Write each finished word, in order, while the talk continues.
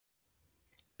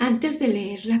Antes de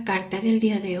leer la carta del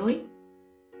día de hoy,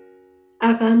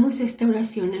 hagamos esta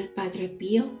oración al Padre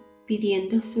Pío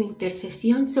pidiendo su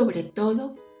intercesión, sobre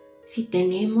todo si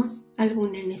tenemos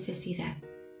alguna necesidad.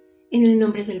 En el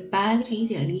nombre del Padre, y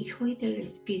del Hijo, y del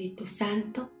Espíritu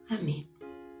Santo. Amén.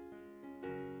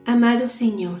 Amado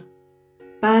Señor,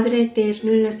 Padre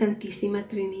eterno en la Santísima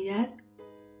Trinidad,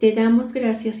 te damos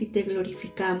gracias y te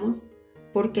glorificamos,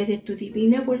 porque de tu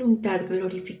divina voluntad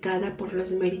glorificada por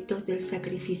los méritos del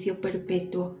sacrificio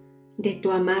perpetuo de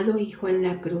tu amado Hijo en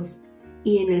la cruz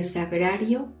y en el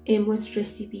sagrario, hemos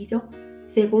recibido,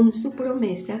 según su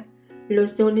promesa,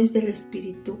 los dones del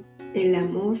Espíritu, el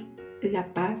amor,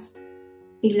 la paz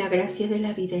y la gracia de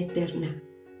la vida eterna.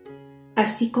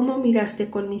 Así como miraste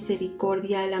con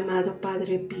misericordia al amado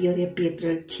Padre Pío de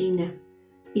Pietrelcina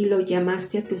y lo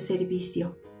llamaste a tu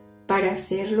servicio, para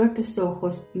hacerlo a tus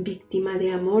ojos víctima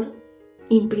de amor,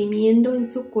 imprimiendo en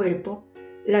su cuerpo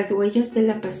las huellas de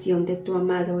la pasión de tu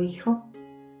amado Hijo,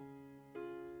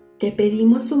 te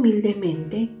pedimos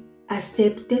humildemente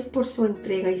aceptes por su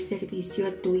entrega y servicio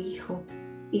a tu Hijo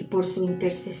y por su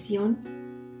intercesión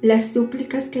las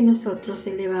súplicas que nosotros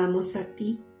elevamos a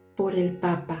ti por el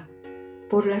Papa,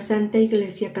 por la Santa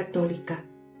Iglesia Católica,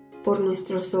 por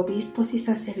nuestros obispos y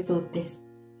sacerdotes,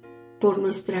 por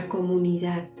nuestra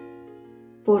comunidad,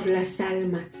 por las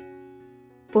almas,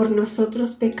 por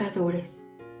nosotros pecadores,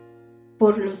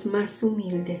 por los más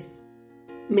humildes,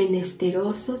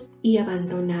 menesterosos y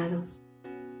abandonados,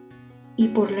 y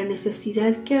por la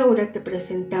necesidad que ahora te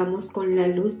presentamos con la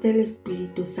luz del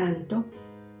Espíritu Santo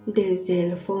desde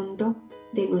el fondo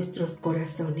de nuestros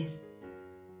corazones.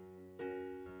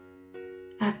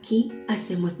 Aquí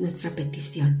hacemos nuestra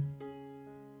petición.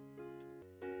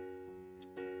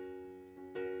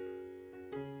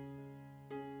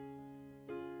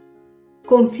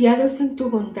 Confiados en tu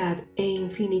bondad e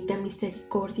infinita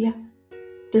misericordia,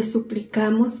 te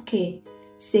suplicamos que,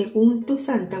 según tu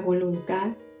santa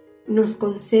voluntad, nos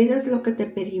concedas lo que te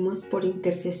pedimos por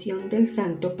intercesión del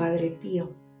Santo Padre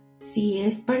Pío, si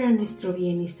es para nuestro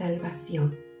bien y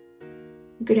salvación.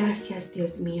 Gracias,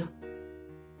 Dios mío.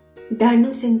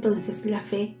 Danos entonces la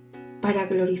fe para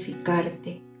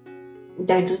glorificarte,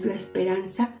 danos la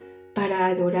esperanza para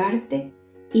adorarte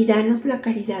y danos la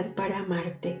caridad para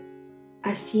amarte,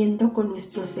 haciendo con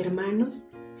nuestros hermanos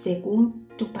según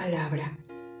tu palabra.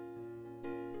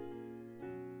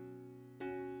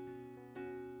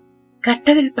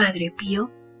 Carta del Padre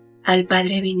Pío al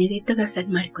Padre Benedetto da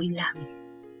San Marco in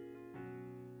Lamis.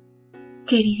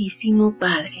 Queridísimo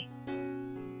Padre,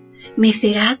 me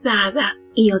será dada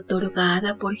y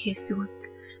otorgada por Jesús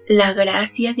la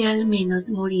gracia de al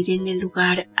menos morir en el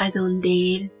lugar a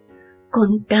donde Él,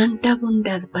 con tanta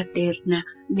bondad paterna,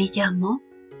 me llamó.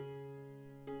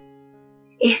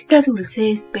 Esta dulce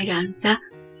esperanza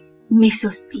me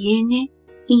sostiene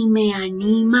y me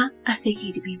anima a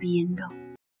seguir viviendo.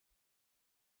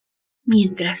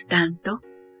 Mientras tanto,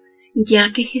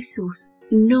 ya que Jesús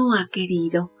no ha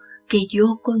querido que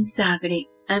yo consagre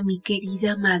a mi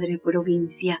querida Madre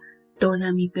Provincia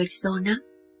toda mi persona,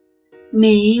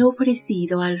 me he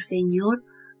ofrecido al Señor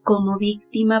como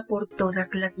víctima por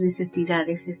todas las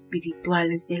necesidades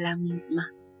espirituales de la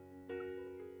misma.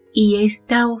 Y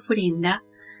esta ofrenda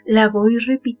la voy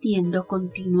repitiendo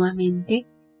continuamente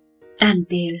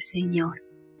ante el Señor.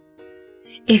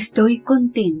 Estoy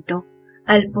contento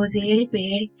al poder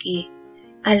ver que,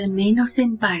 al menos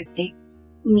en parte,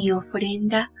 mi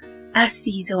ofrenda ha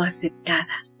sido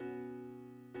aceptada.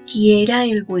 Quiera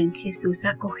el buen Jesús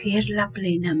acogerla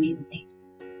plenamente.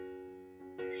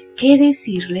 ¿Qué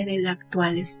decirle del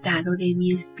actual estado de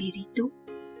mi espíritu?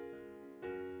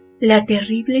 La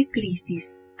terrible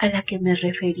crisis a la que me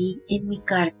referí en mi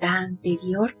carta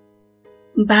anterior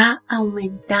va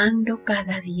aumentando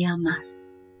cada día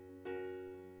más.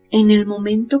 En el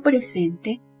momento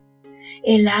presente,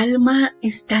 el alma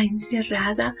está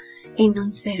encerrada en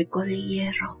un cerco de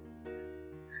hierro.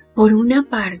 Por una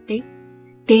parte,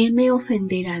 teme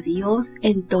ofender a Dios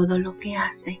en todo lo que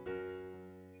hace,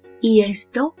 y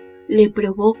esto le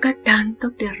provoca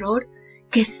tanto terror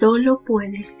que solo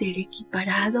puede ser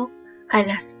equiparado a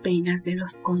las penas de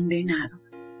los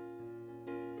condenados.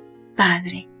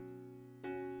 Padre,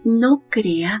 no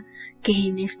crea que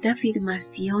en esta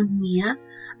afirmación mía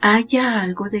haya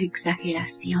algo de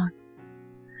exageración.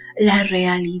 La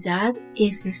realidad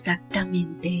es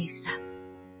exactamente esa.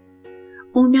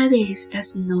 Una de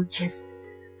estas noches,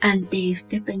 ante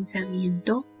este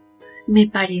pensamiento, me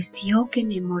pareció que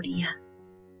me moría.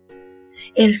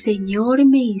 El Señor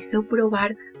me hizo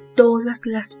probar todas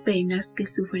las penas que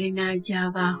sufren allá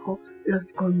abajo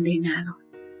los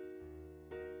condenados.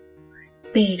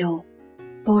 Pero,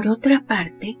 Por otra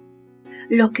parte,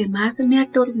 lo que más me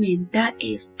atormenta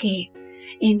es que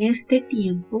en este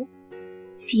tiempo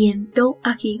siento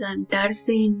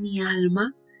agigantarse en mi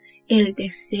alma el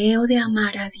deseo de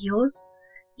amar a Dios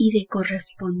y de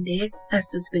corresponder a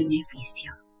sus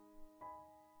beneficios.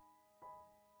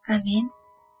 Amén,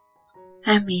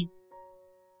 amén,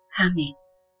 amén.